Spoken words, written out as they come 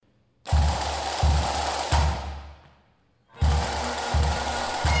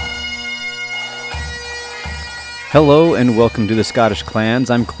Hello and welcome to the Scottish Clans.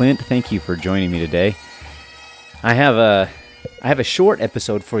 I'm Clint. Thank you for joining me today. I have a short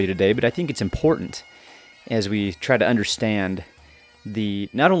episode for you today, but I think it's important as we try to understand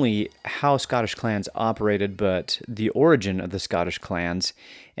not only how Scottish clans operated, but the origin of the Scottish clans.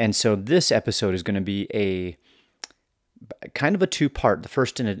 And so this episode is going to be a kind of a two-part, the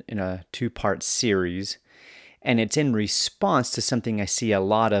first in a two-part series, and it's in response to something I see a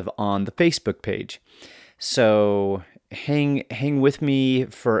lot of on the Facebook page. So hang with me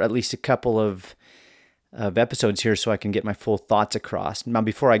for at least a couple of episodes here so I can get my full thoughts across. Now,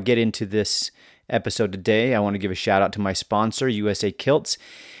 before I get into this episode today, I want to give a shout out to my sponsor, USA Kilts.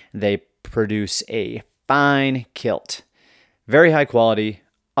 They produce a fine kilt. Very high quality,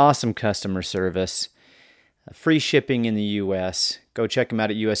 awesome customer service, free shipping in the US. Go check them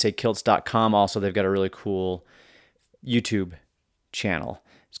out at usakilts.com. Also, they've got a really cool YouTube channel.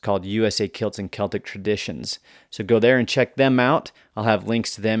 It's called USA Kilts and Celtic Traditions. So go there and check them out. I'll have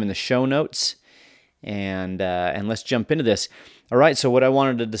links to them in the show notes. And let's jump into this. All right, so what I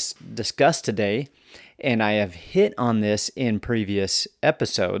wanted to discuss today, and I have hit on this in previous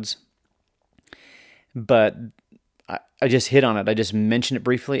episodes, but I just hit on it. I just mentioned it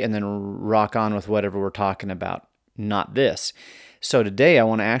briefly and then rock on with whatever we're talking about, not this. So today I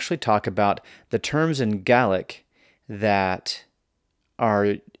want to actually talk about the terms in Gaelic that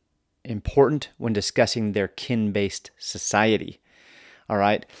are important when discussing their kin-based society. All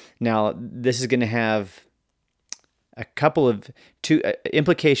right. Now, this is going to have a couple of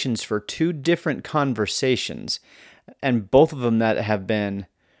implications for two different conversations, and both of them that have been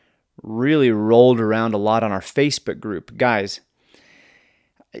really rolled around a lot on our Facebook group. Guys,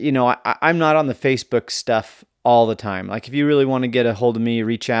 you know, I'm not on the Facebook stuff all the time. Like, if you really want to get a hold of me,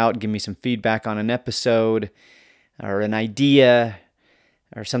 reach out, give me some feedback on an episode or an idea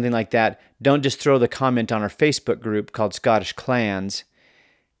or something like that, don't just throw the comment on our Facebook group called Scottish Clans,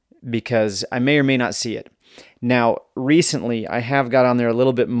 because I may or may not see it. Now, recently, I have got on there a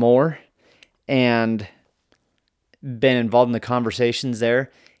little bit more and been involved in the conversations there,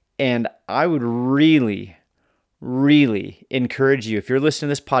 and I would really, really encourage you, if you're listening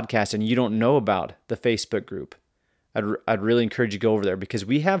to this podcast and you don't know about the Facebook group, I'd really encourage you to go over there, because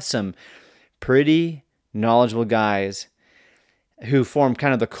we have some pretty knowledgeable guys who form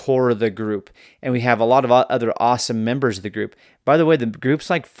kind of the core of the group. And we have a lot of other awesome members of the group. By the way, the group's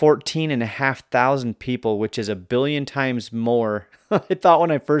like 14,500 people, which is 1 billion times more. I thought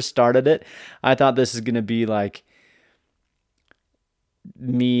when I first started it, I thought this is going to be like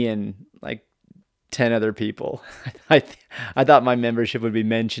me and like 10 other people. I thought my membership would be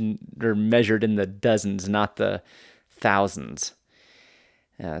mentioned or measured in the dozens, not the thousands.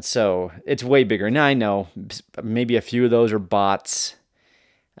 So it's way bigger. Now I know maybe a few of those are bots.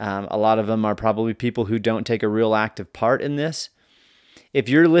 A lot of them are probably people who don't take a real active part in this. If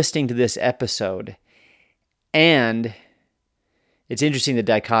you're listening to this episode, and it's interesting the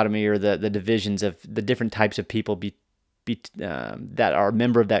dichotomy or the divisions of the different types of people that are a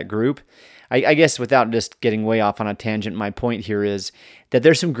member of that group. I guess without just getting way off on a tangent, my point here is that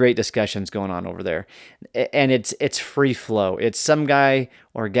there's some great discussions going on over there, and it's free flow. It's some guy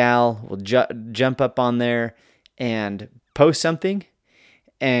or gal will jump up on there and post something,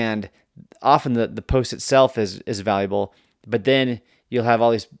 and often the post itself is valuable, but then you'll have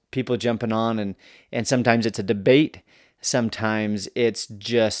all these people jumping on, and sometimes it's a debate. Sometimes it's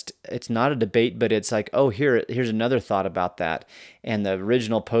not a debate, but it's like, oh, here's another thought about that. And the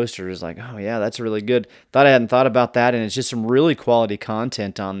original poster is like, oh yeah, that's really good. Thought I hadn't thought about that. And it's just some really quality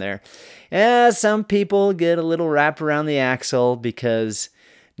content on there. Some people get a little wrapped around the axle because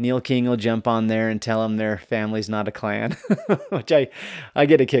Neil King will jump on there and tell them their family's not a clan, which I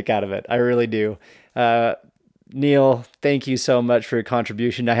get a kick out of it. I really do. Neil, thank you so much for your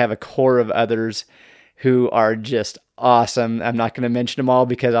contribution. I have a core of others who are just awesome. I'm not going to mention them all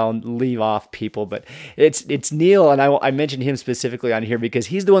because I'll leave off people, but it's Neil, and I mentioned him specifically on here because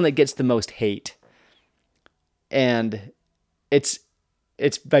he's the one that gets the most hate, and it's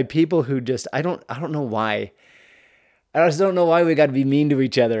by people who just I don't know why. I just don't know why we got to be mean to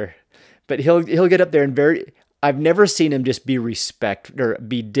each other, but he'll get up there and I've never seen him just be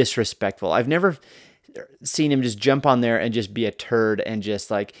disrespectful. I've never seen him just jump on there and just be a turd and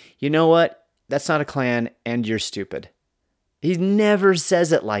just like, you know what? That's not a clan, and you're stupid. He never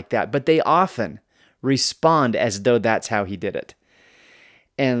says it like that, but they often respond as though that's how he did it.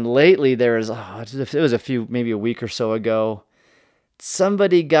 And lately, it was maybe a week or so ago,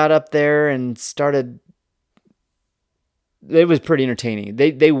 somebody got up there and started. It was pretty entertaining.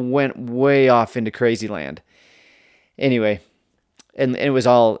 They went way off into crazy land. Anyway, and it was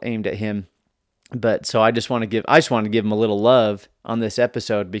all aimed at him. But so I just want to give him a little love on this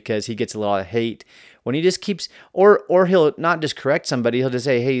episode because he gets a lot of hate when he just keeps, or he'll not just correct somebody, he'll just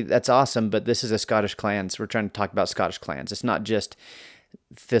say, hey, that's awesome, but this is a Scottish clans. We're trying to talk about Scottish clans. It's not just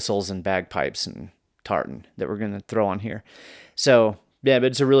thistles and bagpipes and tartan that we're going to throw on here. So yeah,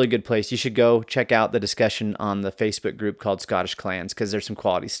 but it's a really good place. You should go check out the discussion on the Facebook group called Scottish Clans because there's some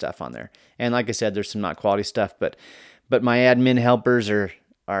quality stuff on there. And like I said, there's some not quality stuff, but my admin helpers are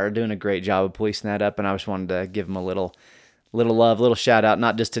doing a great job of policing that up, and I just wanted to give them a little love, little shout out,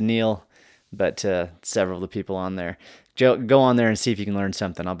 not just to Neil, but to several of the people on there. Go on there and see if you can learn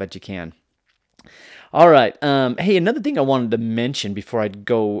something. I'll bet you can. All right. Hey, another thing I wanted to mention before I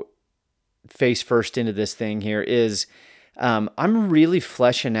go face first into this thing here is I'm really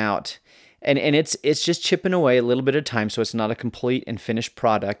fleshing out, and it's just chipping away a little bit at a time, so it's not a complete and finished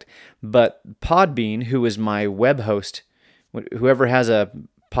product. But Podbean, who is my web host, whoever has a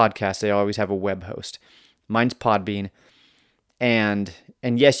podcast, they always have a web host. Mine's Podbean, and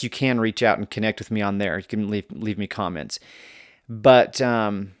yes, you can reach out and connect with me on there. You can leave me comments, but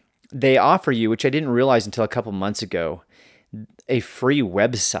they offer you, which I didn't realize until a couple months ago, a free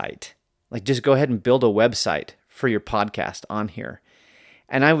website. Like, just go ahead and build a website for your podcast on here.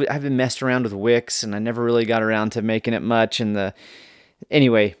 And I've been messed around with Wix, and I never really got around to making it much.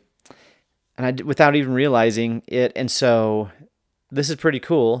 Anyway, and without even realizing it. And so this is pretty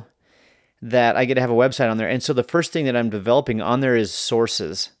cool that I get to have a website on there. And so the first thing that I'm developing on there is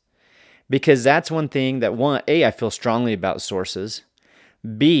sources, because that's one thing that A, I feel strongly about sources.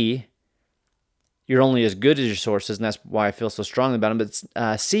 B, you're only as good as your sources, and that's why I feel so strongly about them.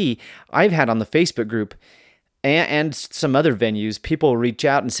 But C, I've had on the Facebook group and some other venues, people reach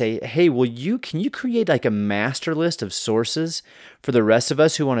out and say, hey, can you create like a master list of sources for the rest of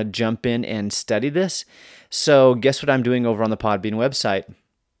us who want to jump in and study this? So guess what I'm doing over on the Podbean website?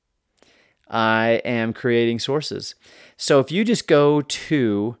 I am creating sources. So if you just go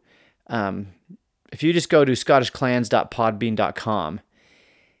to scottishclans.podbean.com,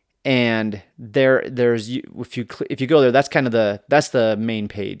 and there's if you go there, that's the main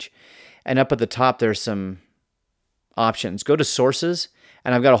page, and up at the top there's some options. Go to sources,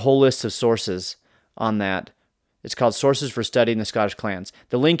 and I've got a whole list of sources on that. It's called Sources for Studying the Scottish Clans.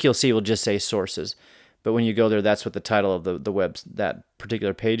 The link you'll see will just say sources, but when you go there, that's what the title of the web, that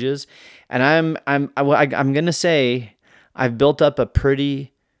particular page is. And I'm gonna say I've built up a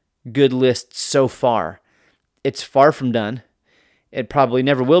pretty good list so far. It's far from done. It probably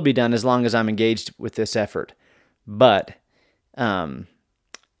never will be done as long as I'm engaged with this effort. But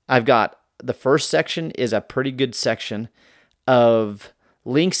I've got the first section is a pretty good section of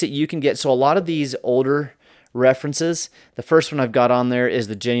links that you can get. So a lot of these older references, the first one I've got on there is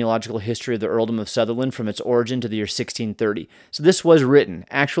the genealogical history of the earldom of Sutherland from its origin to the year 1630. So this was written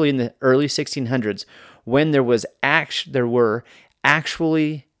actually in the early 1600s when there were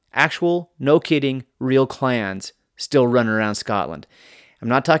actual, no kidding, real clans still running around Scotland. I'm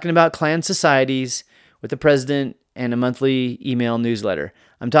not talking about clan societies with the president and a monthly email newsletter.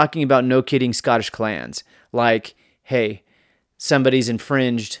 I'm talking about no kidding Scottish clans. Like, hey, somebody's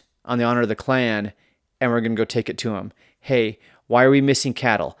infringed on the honor of the clan, and we're going to go take it to them. Hey, why are we missing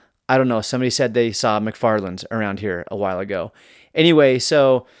cattle? I don't know. Somebody said they saw McFarland's around here a while ago. Anyway,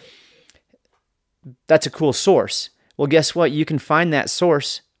 so that's a cool source. Well, guess what? You can find that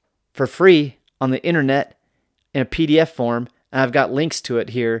source for free on the internet in a PDF form, and I've got links to it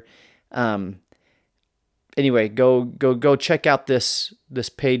here. Anyway, go check out this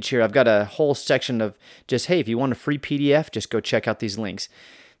page here. I've got a whole section of just, hey, if you want a free PDF, just go check out these links.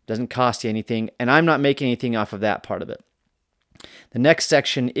 Doesn't cost you anything, and I'm not making anything off of that part of it. The next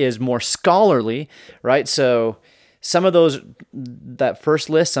section is more scholarly, right? So some of that first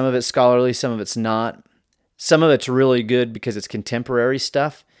list, some of it's scholarly, some of it's not. Some of it's really good because it's contemporary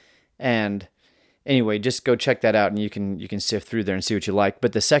stuff, and anyway, just go check that out, and you can sift through there and see what you like.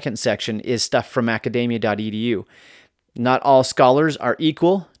 But the second section is stuff from academia.edu. Not all scholars are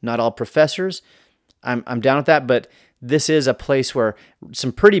equal. Not all professors. I'm down with that, but this is a place where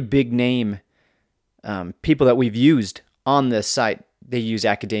some pretty big name people that we've used on this site, they use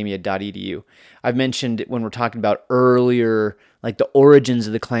academia.edu. I've mentioned when we're talking about earlier, like the origins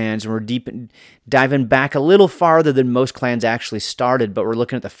of the clans, and we're diving back a little farther than most clans actually started, but we're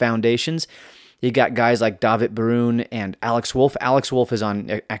looking at the foundations. You got guys like David Baroun and Alex Wolf. Alex Wolf is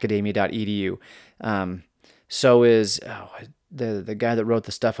on academia.edu. So is the guy that wrote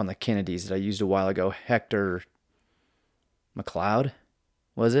the stuff on the Kennedys that I used a while ago, Hector McLeod,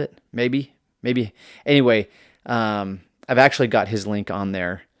 was it? Maybe. Anyway, I've actually got his link on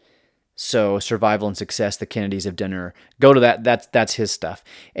there So Survival and Success, the Kennedys of Dinner. Go to that. That's his stuff.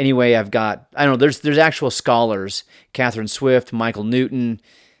 Anyway, I don't know. There's actual scholars, Catherine Swift, Michael Newton,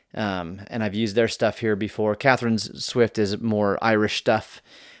 and I've used their stuff here before. Catherine Swift is more Irish stuff.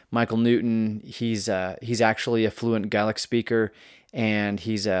 Michael Newton, he's actually a fluent Gaelic speaker, and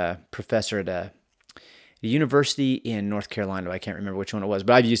he's a professor at a university in North Carolina. I can't remember which one it was,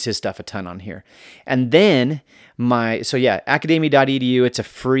 but I've used his stuff a ton on here. And then academia.edu, it's a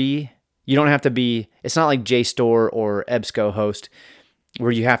free, you don't have to be, it's not like JSTOR or EBSCOhost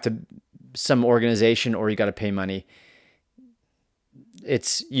where you have to, some organization or you got to pay money.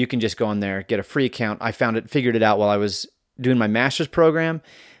 You can just go on there, get a free account. I figured it out while I was doing my master's program,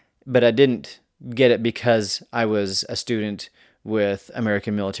 but I didn't get it because I was a student with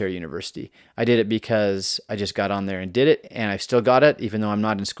American Military University. I did it because I just got on there and did it, and I've still got it, even though I'm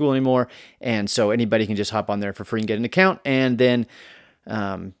not in school anymore. And so anybody can just hop on there for free and get an account, and then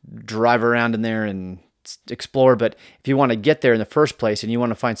drive around in there and explore. But if you want to get there in the first place and you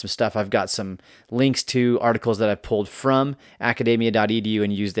want to find some stuff, I've got some links to articles that I've pulled from academia.edu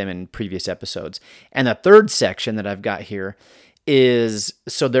and used them in previous episodes. And the third section that I've got here is,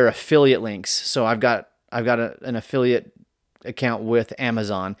 so they're affiliate links. So I've got an affiliate account with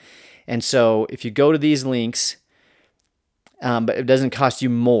Amazon. And so if you go to these links, but it doesn't cost you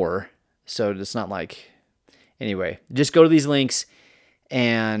more. So it's not like, anyway, just go to these links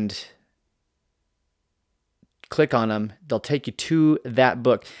and click on them. They'll take you to that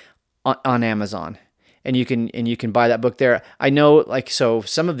book on Amazon, and you can buy that book there. I know, so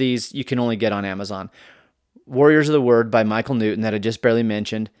some of these you can only get on Amazon. Warriors of the Word by Michael Newton that I just barely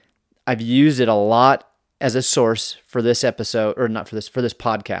mentioned. I've used it a lot as a source for this episode, or not for this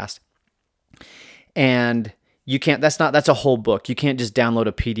podcast. And you can't, that's a whole book. You can't just download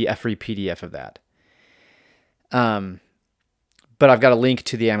a free PDF of that. But I've got a link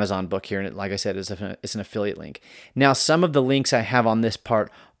to the Amazon book here, and it, like I said, it's an affiliate link. Now, some of the links I have on this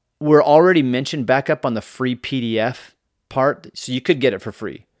part were already mentioned back up on the free PDF part, so you could get it for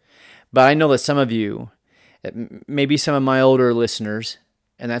free. But I know that some of you, maybe some of my older listeners,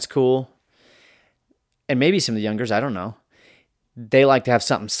 and that's cool, and maybe some of the youngers, I don't know, they like to have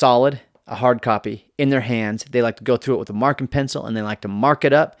something solid, a hard copy, in their hands. They like to go through it with a marking pencil, and they like to mark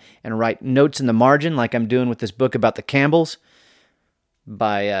it up and write notes in the margin like I'm doing with this book about the Campbells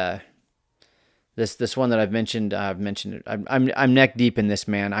by this one that I've mentioned. I'm neck deep in this,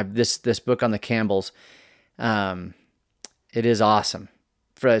 man. This book on the Campbells. It is awesome.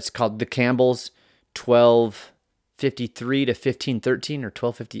 It's called The Campbells, 1253 to 1513 or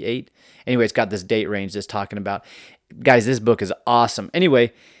 1258. Anyway, it's got this date range that's talking about. Guys, this book is awesome.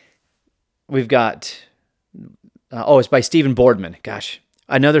 Anyway, we've got, it's by Stephen Boardman. Gosh,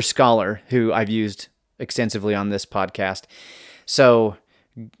 another scholar who I've used extensively on this podcast. So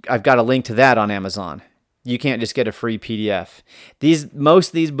I've got a link to that on Amazon. You can't just get a free PDF. Most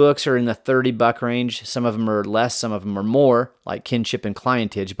of these books are in the $30 range. Some of them are less, some of them are more, like Kinship and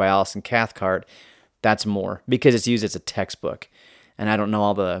Clientage by Alison Cathcart. That's more because it's used as a textbook. And I don't know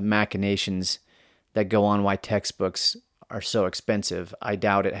all the machinations that go on why textbooks are so expensive. I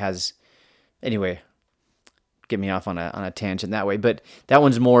doubt it has. Anyway, get me off on a tangent that way. But that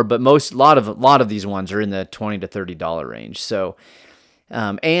one's more. But a lot of these ones are in the $20 to $30 range. So,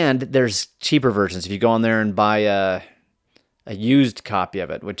 and there's cheaper versions. If you go on there and buy a used copy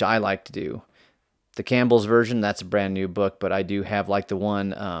of it, which I like to do. The Campbell's version, that's a brand new book, but I do have like the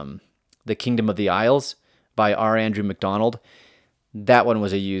one, The Kingdom of the Isles by R. Andrew MacDonald. That one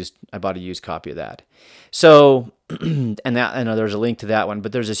was I bought a used copy of that. So, and I know there's a link to that one,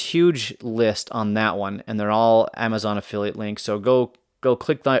 but there's this huge list on that one, and they're all Amazon affiliate links. So go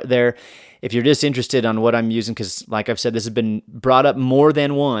click there if you're just interested on what I'm using, because like I've said, this has been brought up more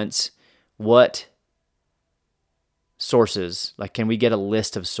than once. What sources? Like, can we get a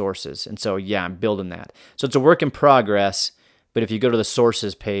list of sources? And so, yeah, I'm building that. So it's a work in progress, but if you go to the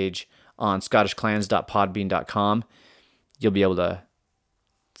sources page on scottishclans.podbean.com, you'll be able to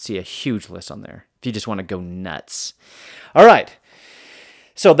see a huge list on there if you just want to go nuts. All right.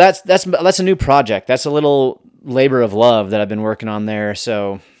 So that's a new project. That's a little labor of love that I've been working on there.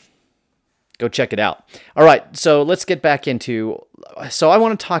 So go check it out. All right. So let's get back into. So I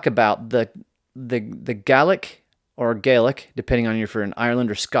want to talk about the Gaelic or Gaelic, depending on if you're in Ireland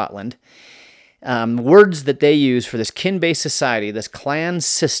or Scotland, words that they use for this kin-based society, this clan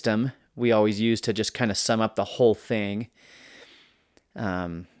system we always use to just kind of sum up the whole thing.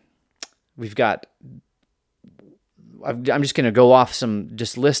 We've got. I'm just going to go off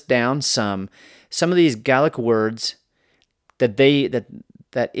just list down some of these Gaelic words that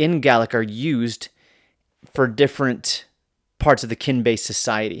in Gaelic are used for different parts of the kin-based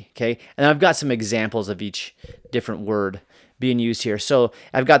society, okay? And I've got some examples of each different word being used here. So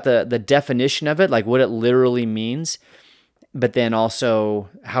I've got the definition of it, like what it literally means, but then also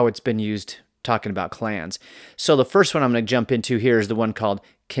how it's been used talking about clans. So the first one I'm going to jump into here is the one called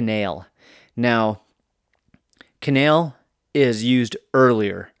canale. Now, canale is used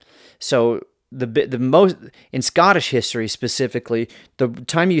earlier. So the most in Scottish history specifically, the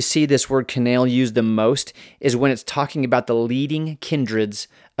time you see this word canale used the most is when it's talking about the leading kindreds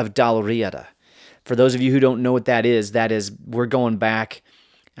of Dal Riata. For those of you who don't know what that is we're going back,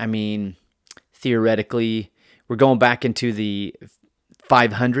 I mean, theoretically, we're going back into the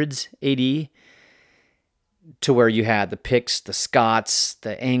 500s AD to where you had the Picts, the Scots,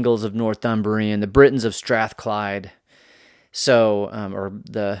 the Angles of Northumbrian, the Britons of Strathclyde, so or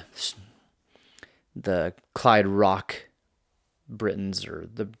the Clyde Rock Britons or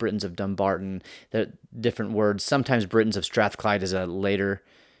the Britons of Dumbarton, the different words. Sometimes Britons of Strathclyde is a later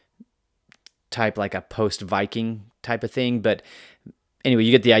type, like a post-Viking type of thing. But anyway,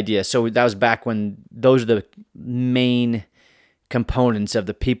 you get the idea. So that was back when those are the main components of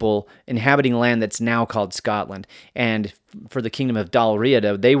the people inhabiting land that's now called Scotland. And for the kingdom of Dal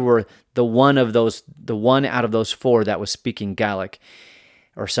Riata, they were the one out of those four that was speaking Gaelic,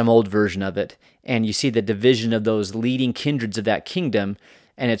 or some old version of it. And you see the division of those leading kindreds of that kingdom,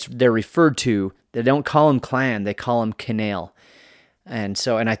 and they're referred to, they don't call them clan, they call them canale. And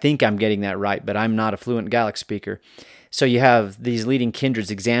I think I'm getting that right, but I'm not a fluent Gaelic speaker. So you have these leading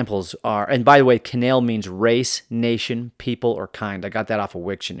kindreds. Examples are, and by the way, canale means race, nation, people, or kind. I got that off of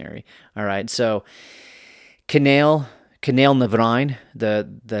Wiktionary. All right, so canale na Bhrain,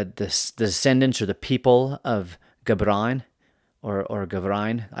 the descendants or the people of Gabrain, or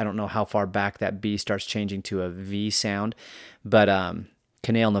Gavrain. I don't know how far back that B starts changing to a V sound, but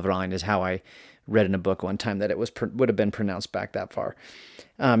canale na Bhrain is how I read in a book one time that it would have been pronounced back that far.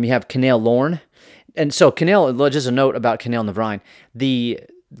 You have canale Lorne, and so canale. Just a note about canale na Bhrain: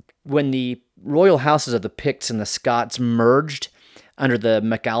 when the royal houses of the Picts and the Scots merged under the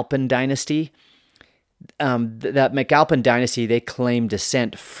MacAlpin dynasty, that MacAlpin dynasty, they claim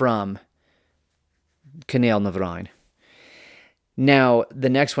descent from canale na Bhrain. Now, the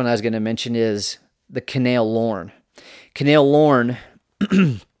next one I was going to mention is the canale Lorne. Canale Lorne,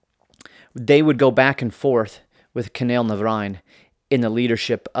 they would go back and forth with canale na Bhrain in the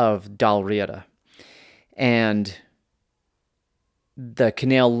leadership of Dal Riata. And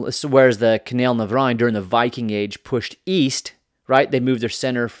whereas the canale na Bhrain during the Viking Age pushed east, right? They moved their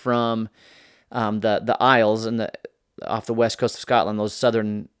center from the Isles and off the west coast of Scotland, those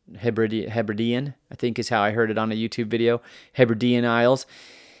southern Hebridean, I think is how I heard it on a YouTube video. Hebridean Isles,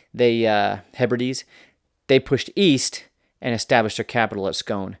 Hebrides, they pushed east and established their capital at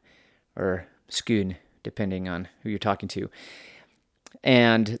Scone, or Scone, depending on who you're talking to.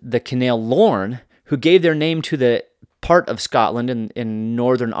 And the canale Lorne, who gave their name to the part of Scotland in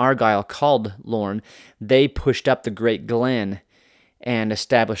northern Argyll called Lorne, they pushed up the Great Glen and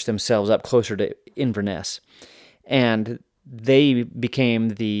established themselves up closer to Inverness. And they became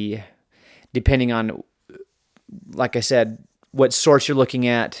depending on, like I said, what source you're looking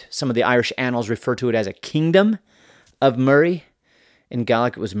at, some of the Irish annals refer to it as a kingdom of Murray. In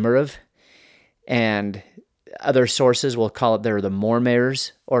Gaelic, it was Murriv. And other sources will call it, they're the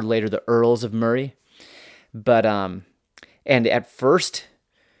Mormaers, or later the Earls of Murray. But, and at first,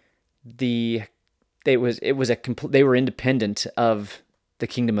 they were independent of the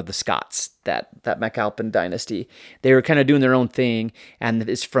kingdom of the Scots, that MacAlpin dynasty. They were kind of doing their own thing, and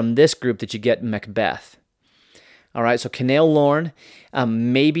it's from this group that you get Macbeth. All right, so canale Lorne,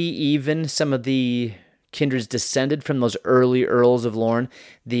 maybe even some of the kindreds descended from those early Earls of Lorne.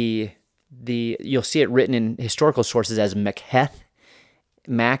 You'll see it written in historical sources as Macbeth,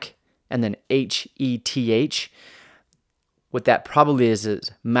 Mac, and then Heth. What that probably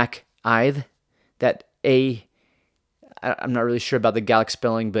is Mac-Ith, that I'm not really sure about the Gaelic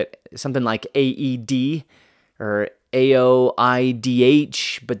spelling, but something like AED or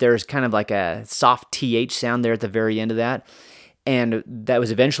AOIDH, but there's kind of like a soft TH sound there at the very end of that. And that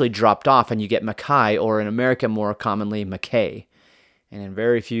was eventually dropped off, and you get Mackay, or in America more commonly, Mackay. And in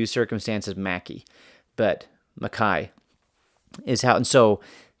very few circumstances, Mackie. But Mackay is how,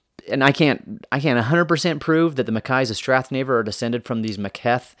 and I can't 100% prove that the Mackays of Strathnaver are descended from these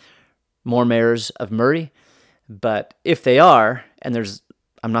Macbeth Mormaers of Murray. But if they are, and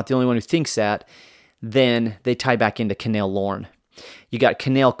I'm not the only one who thinks that, then they tie back into canale Lorne. You got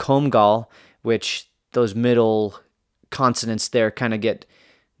canale Comgall, which those middle consonants there kind of get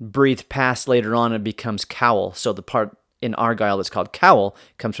breathed past later on and becomes Cowal. So the part in Argyll that's called Cowal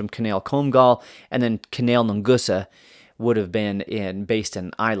comes from canale Comgall, and then canale Nungussa, would have been based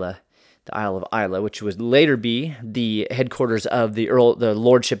in Islay, the Isle of Islay, which would later be the headquarters of the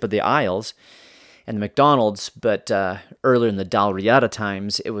Lordship of the Isles and the MacDonalds, but earlier in the Dalriada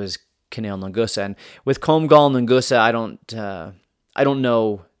times, it was Canail Nangussa. And with Comgal Nangussa, I don't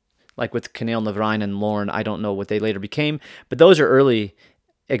know, like with Canail Navrain and Lorne, I don't know what they later became, but those are early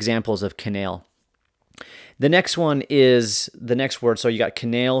examples of Canail. The next one is the next word. So you got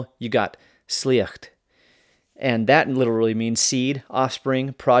Canail, you got Sliecht. And that literally means seed,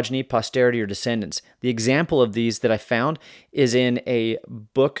 offspring, progeny, posterity, or descendants. The example of these that I found is in a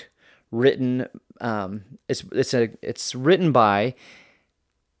book written. It's written by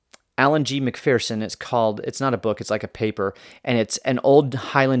Alan G. McPherson. It's not a book, it's like a paper, and it's an old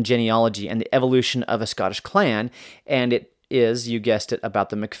Highland genealogy and the evolution of a Scottish clan, and it is, you guessed it,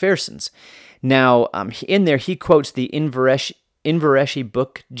 about the McPhersons. Now, in there, he quotes the Invereshi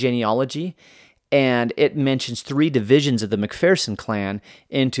book genealogy, and it mentions 3 divisions of the McPherson clan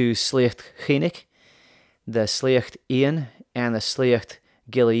into Sliecht Chinig, the Sliecht Ian, and the Sliecht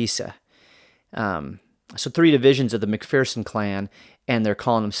Gileisa. So 3 divisions of the McPherson clan, and they're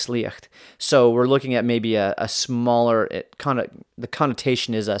calling them Sliecht. So we're looking at maybe a smaller, the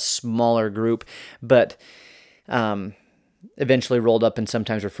connotation is a smaller group, but eventually rolled up and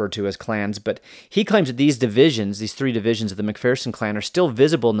sometimes referred to as clans. But he claims that these 3 divisions of the McPherson clan, are still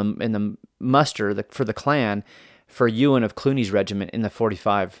visible in the muster for the clan for Ewan of Cluny's regiment in the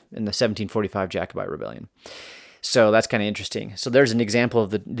 1745 Jacobite Rebellion. So that's kind of interesting. So there's an example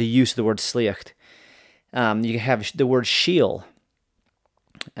of the use of the word Sliecht. You have the word Shiel.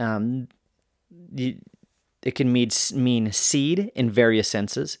 It can mean seed in various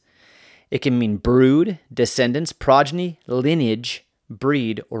senses. It can mean brood, descendants, progeny, lineage,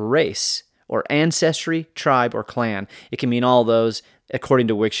 breed, or race, or ancestry, tribe, or clan. It can mean all those according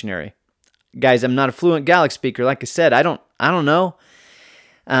to Wiktionary. Guys, I'm not a fluent Gaelic speaker. Like I said, I don't know.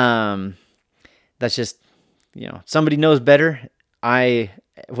 That's just, somebody knows better. I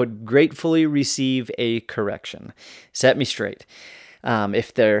would gratefully receive a correction. Set me straight. If I'm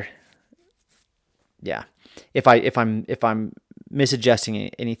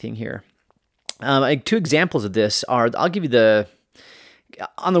misadjusting anything here. 2 examples of this are, I'll give you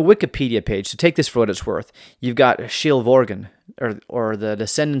on the Wikipedia page, so take this for what it's worth. You've got Shiel Vorgan, or the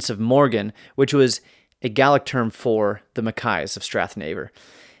descendants of Morgan, which was a Gaelic term for the Mackays of Strathnaver.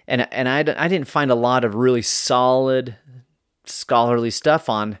 And I didn't find a lot of really solid scholarly stuff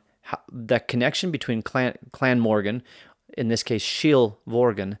on the connection between Clan Morgan, in this case Shiel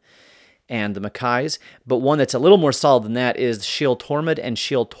Vorgan, and the Mackays, but one that's a little more solid than that is Shiel Tormod and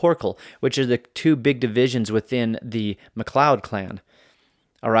Shiel Torkel, which are the 2 big divisions within the MacLeod clan.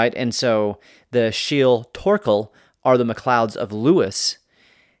 All right, and so the Shiel Torkel are the MacLeods of Lewis,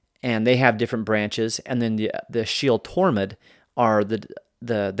 and they have different branches, and then the Shiel Tormod are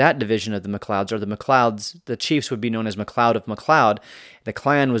that division of the MacLeods, or the MacLeods. The chiefs would be known as MacLeod of MacLeod. The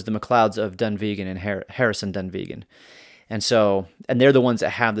clan was the MacLeods of Dunvegan and Harrison Dunvegan. And they're the ones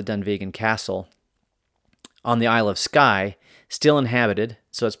that have the Dunvegan Castle on the Isle of Skye, still inhabited,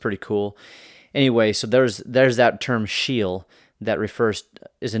 so it's pretty cool. Anyway, so there's that term Shiel that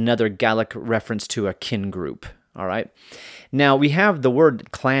is another Gaelic reference to a kin group, all right? Now, we have the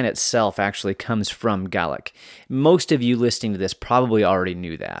word clan itself actually comes from Gaelic. Most of you listening to this probably already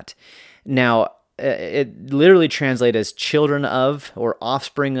knew that. Now, it literally translates as children of, or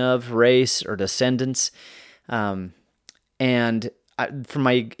offspring of, race, or descendants. And for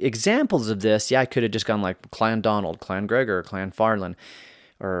my examples of this, I could have just gone like Clan Donald, Clan Gregor, Clan Farland,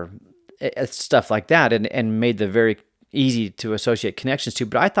 or stuff like that, and made the very easy to associate connections to.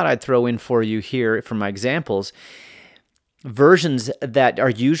 But I thought I'd throw in for you here, for my examples, versions that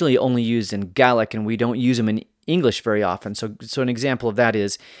are usually only used in Gaelic, and we don't use them in English very often. So an example of that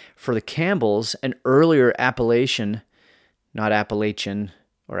is, for the Campbells, an earlier appellation, not Appalachian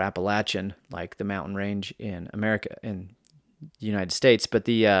or Appalachian, like the mountain range in America, in the United States, but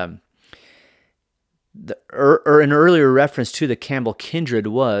an earlier reference to the Campbell kindred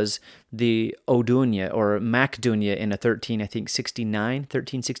was the Odunia or Macdunia in a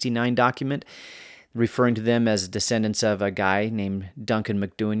 1369 document, referring to them as descendants of a guy named Duncan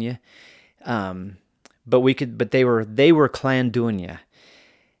MacDunia. But they were Clan Dunia,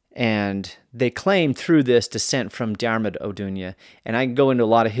 and they claim through this descent from Diarmid O'Dunia. And I can go into a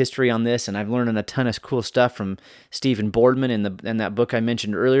lot of history on this, and I've learned a ton of cool stuff from Stephen Boardman in that book I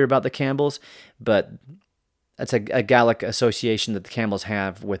mentioned earlier about the Campbells, but that's a Gaelic association that the Campbells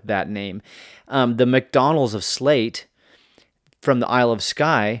have with that name. The MacDonalds of Slate from the Isle of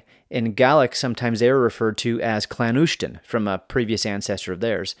Skye, in Gaelic, sometimes they were referred to as Clan Ushton, from a previous ancestor of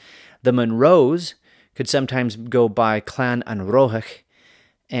theirs. The Munros could sometimes go by Clan Anrohach,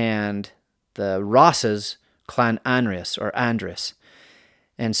 and the Rosses, Clan Anris or Andris.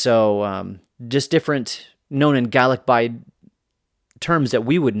 And so just different, known in Gaelic by terms that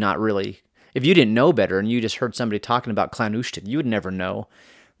we would not really, if you didn't know better and you just heard somebody talking about Clan Uchtid, you would never know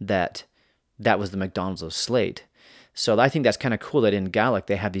that that was the MacDonalds of Slate. So I think that's kind of cool that in Gaelic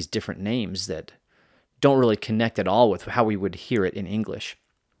they have these different names that don't really connect at all with how we would hear it in English.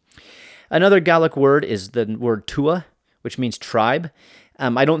 Another Gaelic word is the word tua, which means tribe.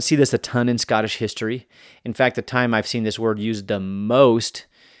 I don't see this a ton in Scottish history. In fact, the time I've seen this word used the most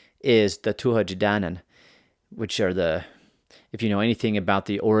is the Tuatha Dé Danann, which are the, if you know anything about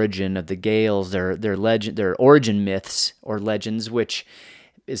the origin of the Gaels, their origin myths or legends, which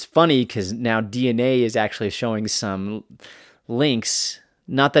is funny because now DNA is actually showing some links.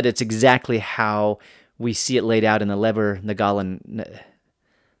 Not that it's exactly how we see it laid out in the Leber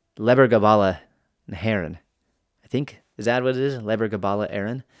Gabala Naharan. I think, is that what it is? Leber Gabala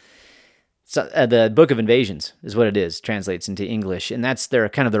Aaron? So, the Book of Invasions is what it is, translates into English. And that's their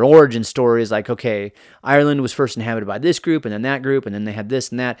kind of their origin story is like, okay, Ireland was first inhabited by this group and then that group, and then they had this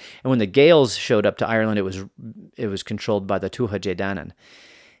and that. And when the Gaels showed up to Ireland, it was controlled by the Tuatha Dé Danann.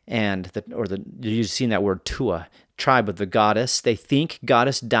 And you've seen that word Tua, tribe of the goddess. They think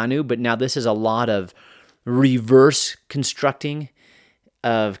goddess Danu, but now this is a lot of reverse constructing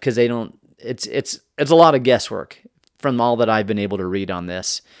of, because they don't, it's a lot of guesswork from all that I've been able to read on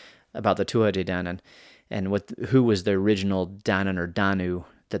this about the Tuatha Dé Danann and who was the original Danann or Danu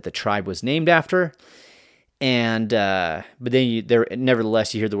that the tribe was named after. And but then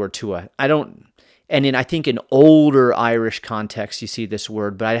nevertheless you hear the word Tua. And I think in older Irish contexts you see this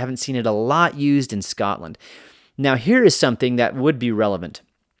word, but I haven't seen it a lot used in Scotland. Now here is something that would be relevant.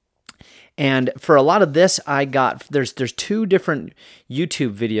 And for a lot of this, there's two different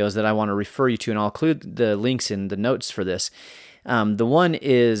YouTube videos that I want to refer you to, and I'll include the links in the notes for this. The one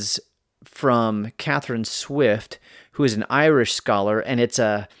is from Catherine Swift, who is an Irish scholar, and it's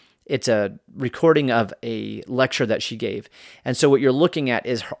a recording of a lecture that she gave. And so what you're looking at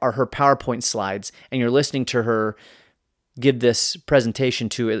are her PowerPoint slides, and you're listening to her give this presentation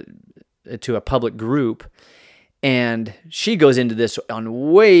to a public group. And she goes into this on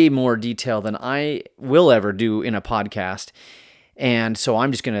way more detail than I will ever do in a podcast. And so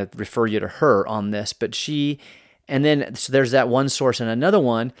I'm just going to refer you to her on this. But so there's that one source. And another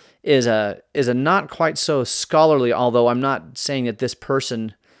one is a not quite so scholarly, although I'm not saying that this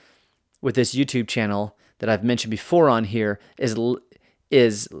person with this YouTube channel that I've mentioned before on here is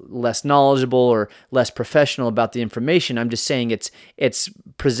less knowledgeable or less professional about the information. I'm just saying it's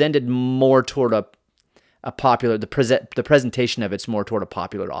presented more toward the presentation of it's more toward a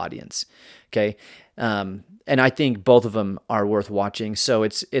popular audience. Okay. And I think both of them are worth watching. So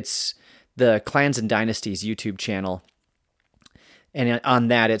it's the Clans and Dynasties YouTube channel. And on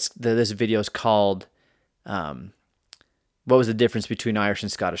that, this video is called, what was the difference between Irish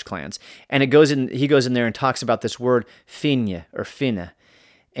and Scottish clans? And he goes in there and talks about this word finne or finne.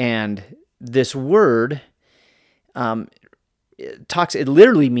 And this word, it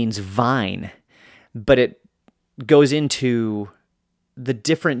literally means vine, but it goes into the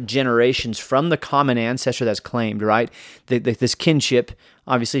different generations from the common ancestor that's claimed, right? This kinship,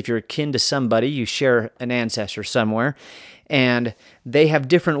 obviously, if you're kin to somebody, you share an ancestor somewhere, and they have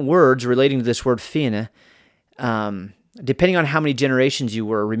different words relating to this word finne, depending on how many generations you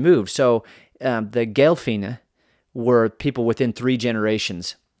were removed. So the Gael finne were people within 3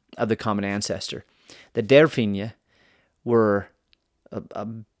 generations of the common ancestor. The Dair finne were a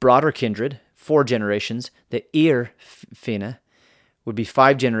broader kindred, 4 generations. The Ir finne would be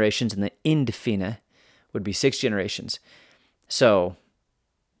 5 generations, and the Ind finne would be 6 generations. So,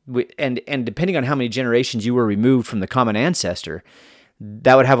 and depending on how many generations you were removed from the common ancestor,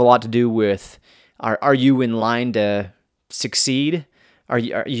 that would have a lot to do with are you in line to succeed? Are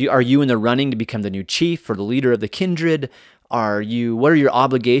you in the running to become the new chief or the leader of the kindred? What are your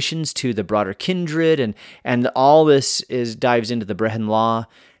obligations to the broader kindred? And all this dives into the Brehon law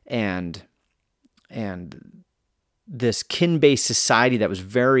and this kin-based society that was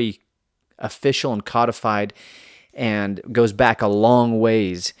very official and codified and goes back a long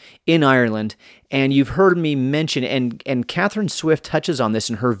ways in Ireland. And you've heard me mention, and Catherine Swift touches on this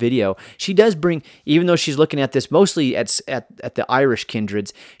in her video. She does bring, even though she's looking at this mostly at the Irish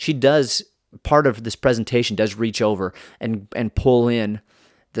kindreds, she does, part of this presentation does reach over and pull in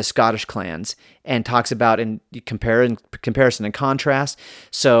the Scottish clans and talks about comparison and contrast.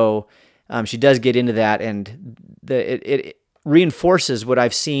 So she does get into that, and it reinforces what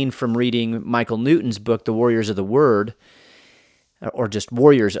I've seen from reading Michael Newton's book, The Warriors of the Word, or just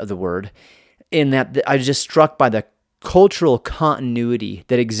Warriors of the Word, in that I was just struck by the cultural continuity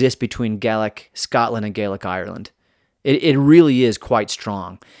that exists between Gaelic Scotland and Gaelic Ireland. It really is quite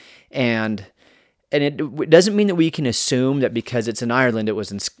strong. And it doesn't mean that we can assume that because it's in Ireland, it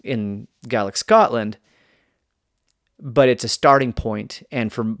was in Gaelic Scotland, but it's a starting point.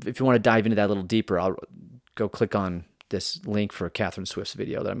 And if you want to dive into that a little deeper, I'll go click on this link for Catherine Swift's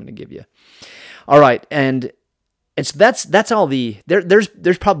video that I'm going to give you. All right, and so that's all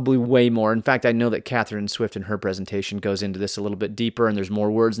there's probably way more. In fact, I know that Catherine Swift in her presentation goes into this a little bit deeper, and there's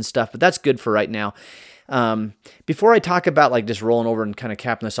more words and stuff, but that's good for right now. Before I talk about like just rolling over and kind of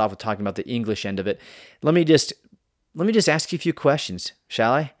capping this off with talking about the English end of it, let me just ask you a few questions,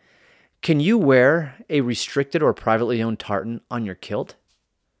 shall I? Can you wear a restricted or privately owned tartan on your kilt?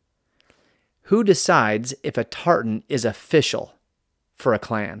 Who decides if a tartan is official for a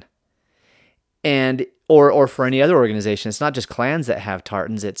clan? And or for any other organization? It's not just clans that have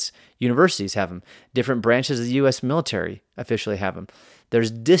tartans, it's universities have them. Different branches of the U.S. military officially have them.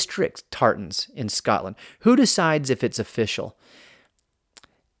 There's district tartans in Scotland. Who decides if it's official?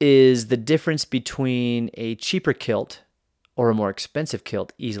 Is the difference between a cheaper kilt or a more expensive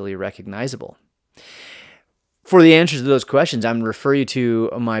kilt easily recognizable? For the answers to those questions, I'm going to refer you to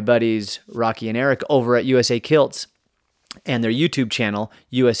my buddies Rocky and Eric over at USA Kilts and their YouTube channel,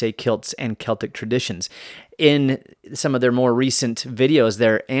 USA Kilts and Celtic Traditions. In some of their more recent videos,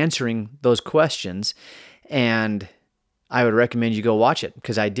 they're answering those questions, and I would recommend you go watch it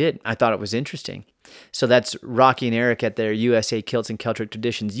because I did. I thought it was interesting. So that's Rocky and Eric at their USA Kilts and Celtic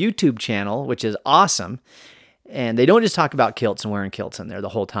Traditions YouTube channel, which is awesome. And they don't just talk about kilts and wearing kilts in there the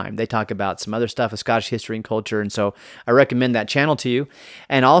whole time. They talk about some other stuff of Scottish history and culture. And so I recommend that channel to you.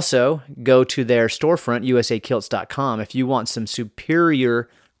 And also go to their storefront, usakilts.com, if you want some superior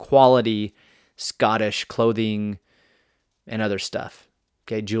quality Scottish clothing and other stuff.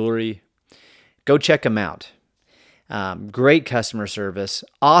 Okay, jewelry. Go check them out. Great customer service,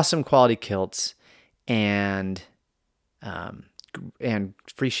 awesome quality kilts, and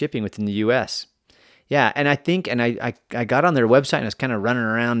free shipping within the U.S. Yeah, and I got on their website and I was kind of running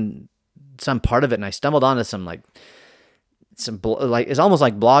around some part of it, and I stumbled onto some it's almost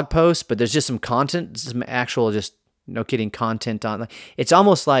like blog posts, but there's just some content, some actual just no kidding content on. It's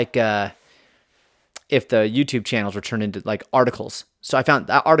almost like if the YouTube channels were turned into like articles. So I found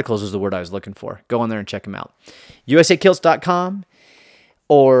articles was the word I was looking for. Go on there and check them out. usakilts.com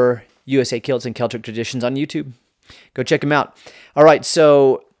or USA Kilts and Celtic Traditions on YouTube. Go check them out. All right,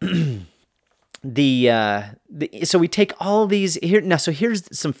 so so we take all these here now. So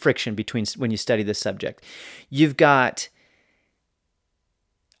here's some friction between when you study this subject. You've got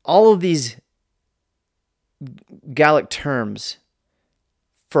all of these Gaelic terms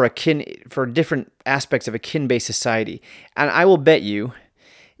for different aspects of a kin-based society, and I will bet you,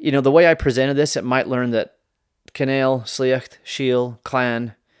 the way I presented this, it might learn that Canale, Sliecht, Shiel,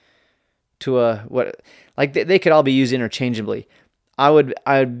 Clan, Tua, they could all be used interchangeably.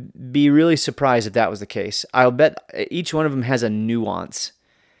 I'd be really surprised if that was the case. I'll bet each one of them has a nuance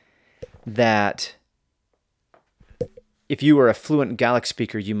that if you were a fluent Gaelic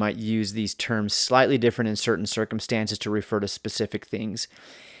speaker, you might use these terms slightly different in certain circumstances to refer to specific things.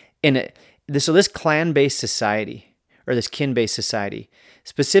 So this clan-based society, or this kin-based society,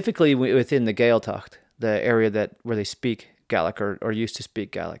 specifically within the Gaeltacht, the area where they speak Gaelic or used to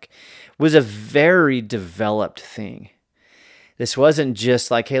speak Gaelic, was a very developed thing. This wasn't just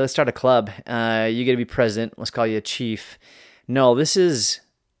like, hey, let's start a club. You got to be president. Let's call you a chief. No, this is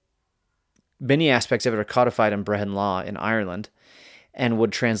many aspects of it are codified in Brehon law in Ireland and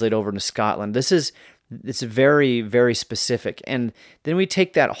would translate over into Scotland. It's very, very specific. And then we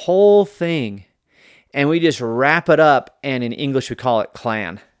take that whole thing and we just wrap it up, and in English we call it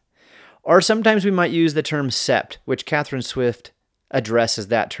clan. Or sometimes we might use the term sept, which Catherine Swift addresses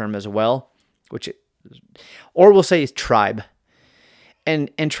that term as well, or we'll say tribe.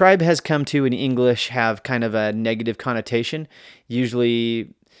 And tribe has come to, in English, have kind of a negative connotation,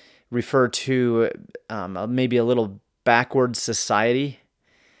 usually refer to maybe a little backward society,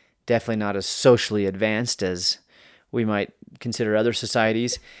 definitely not as socially advanced as we might consider other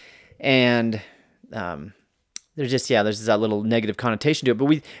societies. And there's that little negative connotation to it. But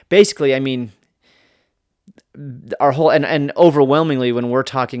we basically, our whole, and overwhelmingly when we're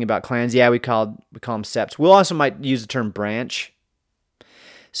talking about clans, we call them septs. We'll also might use the term branch.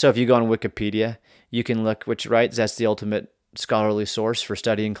 So if you go on Wikipedia, you can look, that's the ultimate scholarly source for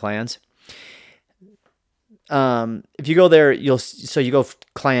studying clans. If you go there, you go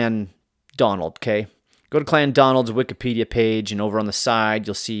Clan Donald, okay? Go to Clan Donald's Wikipedia page, and over on the side,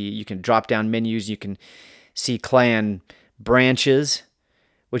 you can drop down menus, you can see clan branches,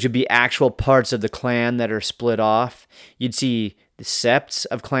 which would be actual parts of the clan that are split off. You'd see the septs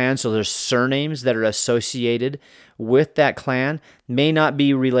of clans, so there's surnames that are associated with that clan. May not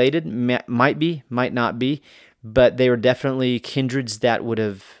be related, might be, might not be, but they were definitely kindreds that would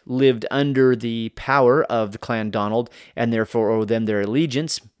have lived under the power of the clan Donald, and therefore owe them their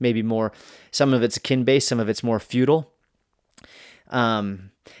allegiance. Maybe more, some of it's kin-based, some of it's more feudal.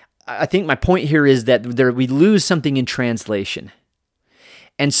 I think my point here is that we lose something in translation.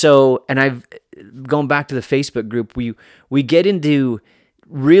 And so, and I've gone back to the Facebook group, we get into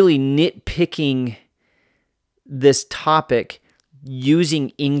really nitpicking this topic using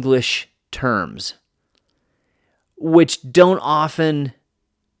English terms, which don't often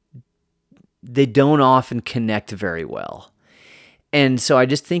connect very well. And so I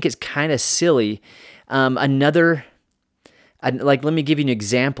just think it's kind of silly. Let me give you an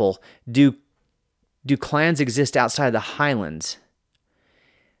example. Do clans exist outside the Highlands?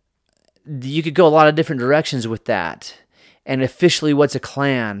 You could go a lot of different directions with that. And officially, what's a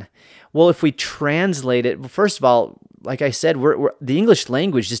clan? Well, if we translate it, first of all, like I said, the English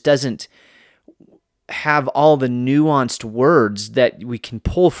language just doesn't have all the nuanced words that we can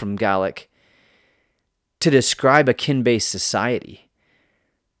pull from Gaelic to describe a kin-based society.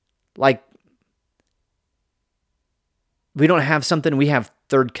 Like, we don't have something, we have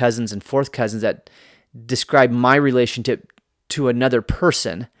third cousins and fourth cousins that describe my relationship to another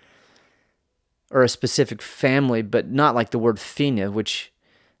person or a specific family, but not like the word Fina,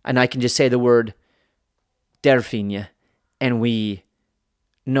 and I can just say the word Derfina, and we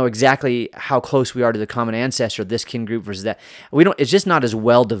know exactly how close we are to the common ancestor, this kin group versus that. It's just not as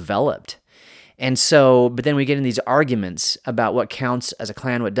well developed. And so, but then we get in these arguments about what counts as a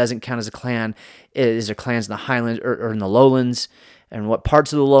clan, what doesn't count as a clan. Is there clans in the Highlands or in the Lowlands, and what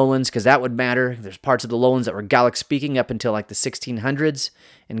parts of the Lowlands, because that would matter. There's parts of the Lowlands that were Gaelic speaking up until like the 1600s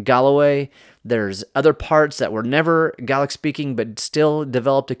in Galloway. There's other parts that were never Gaelic speaking but still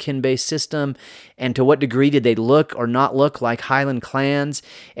developed a kin-based system. And to what degree did they look or not look like Highland clans?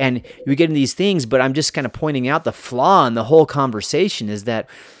 And we get in these things, but I'm just kind of pointing out the flaw in the whole conversation is that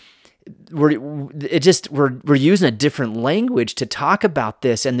we're using a different language to talk about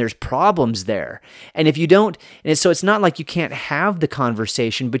this, and there's problems there. And if you don't, and so it's not like you can't have the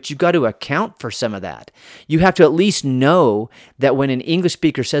conversation, but you've got to account for some of that. You have to at least know that when an English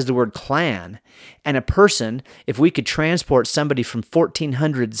speaker says the word clan, and a person, if we could transport somebody from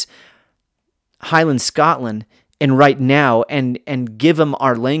 1400s Highland Scotland and right now and give them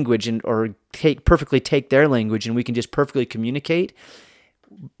our language or perfectly take their language, and we can just perfectly communicate,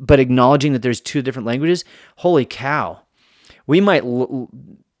 but acknowledging that there's two different languages, holy cow. We might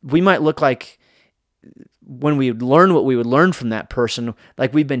look like, when we learn what we would learn from that person,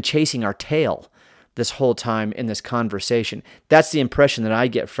 like we've been chasing our tail this whole time in this conversation. That's the impression that I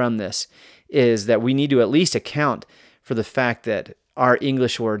get from this, is that we need to at least account for the fact that our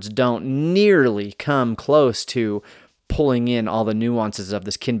English words don't nearly come close to pulling in all the nuances of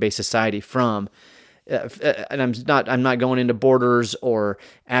this kin-based society from and I'm not going into Borders or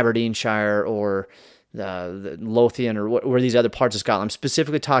Aberdeenshire or the Lothian or these other parts of Scotland. I'm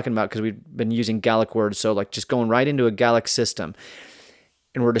specifically talking about, because we've been using Gaelic words, so like just going right into a Gaelic system,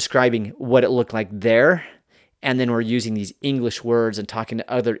 and we're describing what it looked like there, and then we're using these English words and talking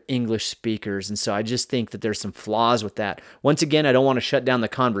to other English speakers. And so I just think that there's some flaws with that. Once again, I don't want to shut down the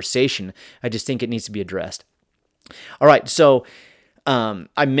conversation. I just think it needs to be addressed. All right, so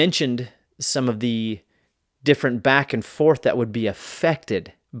I mentioned some of the different back and forth that would be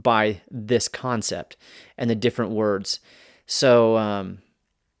affected by this concept and the different words. So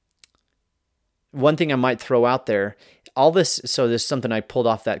one thing I might throw out there, this is something I pulled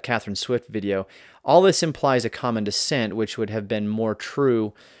off that Catherine Swift video. All this implies a common descent, which would have been more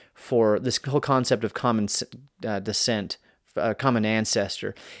true for this whole concept of common descent, common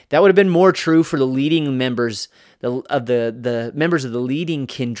ancestor. That would have been more true for the leading members the members of the leading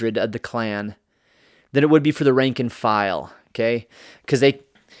kindred of the clan than it would be for the rank and file, okay? Because it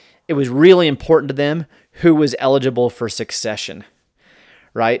was really important to them who was eligible for succession,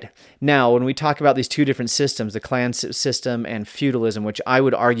 right? Now, when we talk about these two different systems, the clan system and feudalism, which I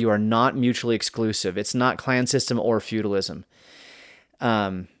would argue are not mutually exclusive. It's not clan system or feudalism.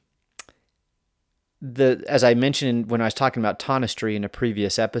 As I mentioned when I was talking about Tanistry in a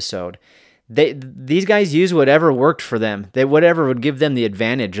previous episode, these guys use whatever worked for them. Whatever would give them the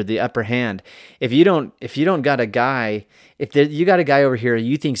advantage or the upper hand. If you got a guy over here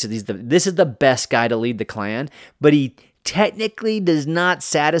you think this is the best guy to lead the clan, but he technically does not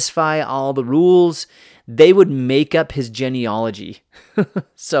satisfy all the rules, they would make up his genealogy.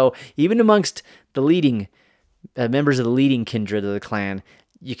 So even amongst the leading members of the leading kindred of the clan,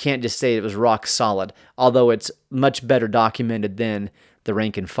 you can't just say it was rock solid, although it's much better documented than the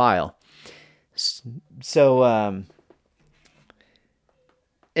rank and file. So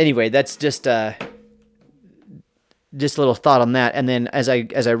anyway, that's just a little thought on that. And then as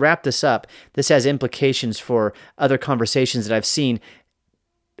I wrap this up, this has implications for other conversations that I've seen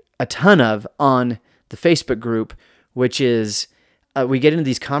a ton of on the Facebook group, which is we get into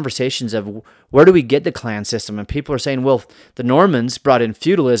these conversations of where do we get the clan system? And people are saying, well, the Normans brought in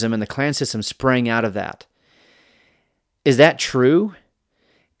feudalism and the clan system sprang out of that. Is that true?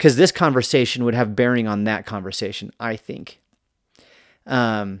 Because this conversation would have bearing on that conversation, I think.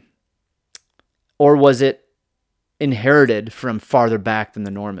 Or was it inherited from farther back than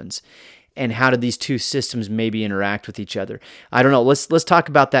the Normans? And how did these two systems maybe interact with each other? I don't know. Let's talk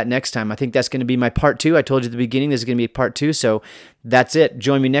about that next time. I think that's going to be my part 2. I told you at the beginning this is going to be part 2, so that's it.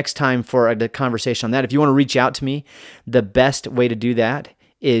 Join me next time for the conversation on that. If you want to reach out to me, the best way to do that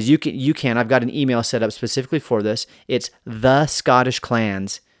is you can. I've got an email set up specifically for this. It's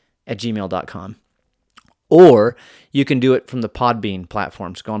thescottishclans@gmail.com. Or you can do it from the Podbean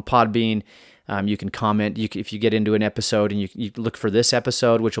platforms. Go on Podbean. You can comment. If you get into an episode and you look for this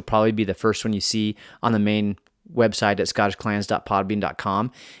episode, which will probably be the first one you see on the main website at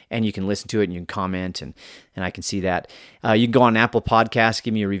scottishclans.podbean.com, and you can listen to it and you can comment, and I can see that. You can go on Apple Podcasts,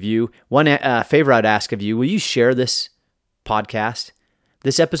 give me a review. One favor I'd ask of you, will you share this podcast,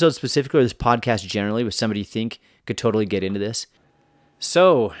 this episode specifically, or this podcast generally, with somebody you think could totally get into this?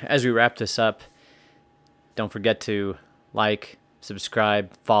 So, as we wrap this up, don't forget to like,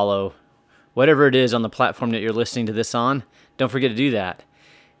 subscribe, follow, whatever it is on the platform that you're listening to this on. Don't forget to do that.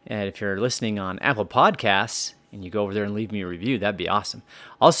 And if you're listening on Apple Podcasts and you go over there and leave me a review, that'd be awesome.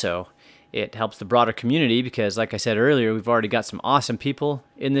 Also, it helps the broader community because, like I said earlier, we've already got some awesome people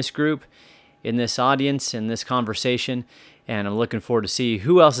in this group, in this audience, in this conversation, and I'm looking forward to see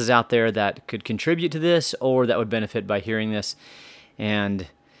who else is out there that could contribute to this or that would benefit by hearing this. And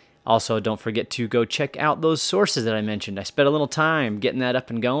also, don't forget to go check out those sources that I mentioned. I spent a little time getting that up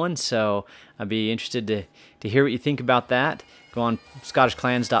and going, so I'd be interested to hear what you think about that. Go on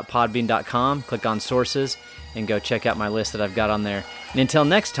scottishclans.podbean.com, click on sources, and go check out my list that I've got on there. And until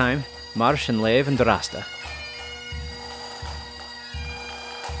next time, Marsh and Lev and Drasta.